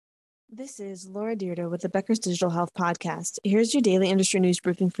This is Laura Deirdre with the Becker's Digital Health Podcast. Here's your daily industry news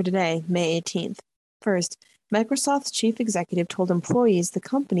briefing for today, May 18th. First, Microsoft's chief executive told employees the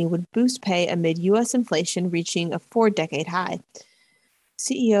company would boost pay amid U.S. inflation reaching a four-decade high.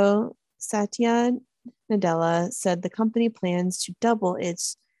 CEO Satya Nadella said the company plans to double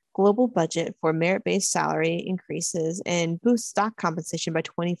its global budget for merit-based salary increases and boost stock compensation by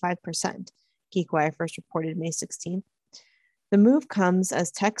 25%, GeekWire first reported May 16th. The move comes as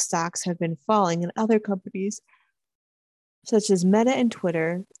tech stocks have been falling and other companies, such as Meta and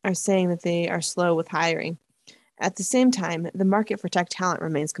Twitter, are saying that they are slow with hiring. At the same time, the market for tech talent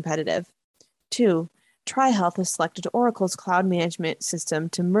remains competitive. 2. TriHealth has selected Oracle's cloud management system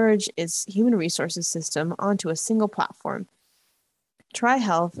to merge its human resources system onto a single platform.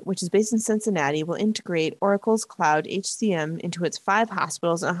 TriHealth, which is based in Cincinnati, will integrate Oracle's cloud HCM into its 5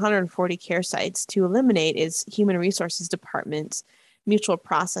 hospitals and 140 care sites to eliminate its human resources department's mutual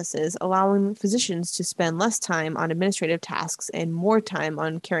processes, allowing physicians to spend less time on administrative tasks and more time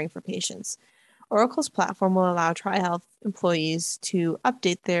on caring for patients. Oracle's platform will allow TriHealth employees to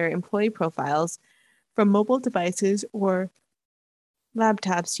update their employee profiles from mobile devices or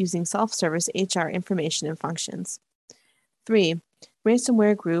laptops using self-service HR information and functions. 3.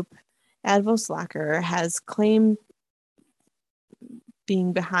 Ransomware group AdvoSlacker has claimed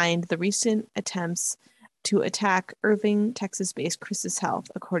being behind the recent attempts to attack Irving, Texas-based CHRISTUS Health,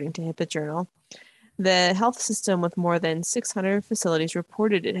 according to HIPAA Journal. The health system with more than 600 facilities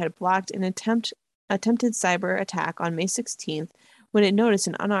reported it had blocked an attempted cyber attack on May 16th when it noticed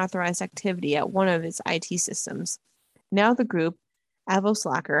an unauthorized activity at one of its IT systems. Now the group,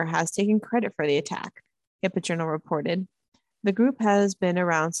 AdvoSlacker, has taken credit for the attack, HIPAA Journal reported. The group has been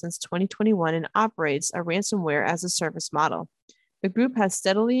around since 2021 and operates a ransomware as a service model. The group has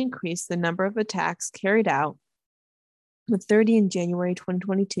steadily increased the number of attacks carried out, with 30 in January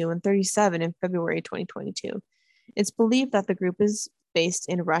 2022 and 37 in February 2022. It's believed that the group is based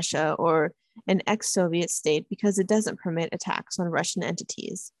in Russia or an ex-Soviet state because it doesn't permit attacks on Russian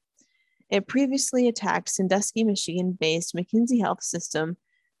entities. It previously attacked Sandusky, Michigan-based McKinsey Health System,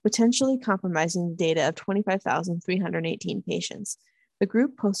 potentially compromising the data of 25,318 patients. The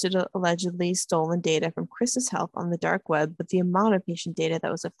group posted allegedly stolen data from CHRISTUS Health on the dark web, but the amount of patient data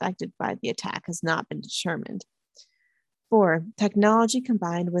that was affected by the attack has not been determined. 4. Technology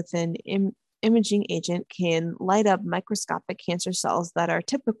combined with an imaging agent can light up microscopic cancer cells that are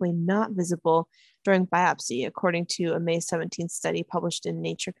typically not visible during biopsy, according to a May 17th study published in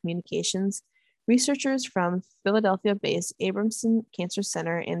Nature Communications. Researchers from Philadelphia-based Abramson Cancer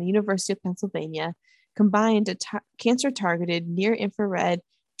Center and the University of Pennsylvania combined a cancer-targeted near-infrared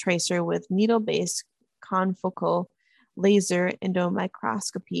tracer with needle-based confocal laser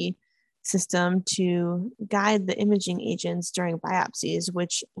endomicroscopy system to guide the imaging agents during biopsies,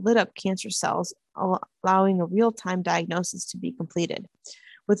 which lit up cancer cells, allowing a real-time diagnosis to be completed.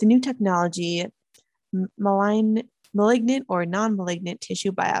 With the new technology, malignant or non-malignant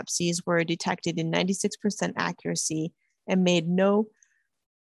tissue biopsies were detected in 96% accuracy and made no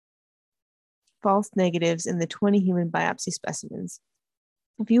false negatives in the 20 human biopsy specimens.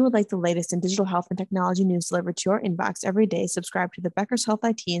 If you would like the latest in digital health and technology news delivered to your inbox every day, subscribe to the Becker's Health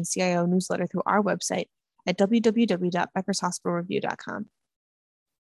IT and CIO newsletter through our website at www.beckershospitalreview.com.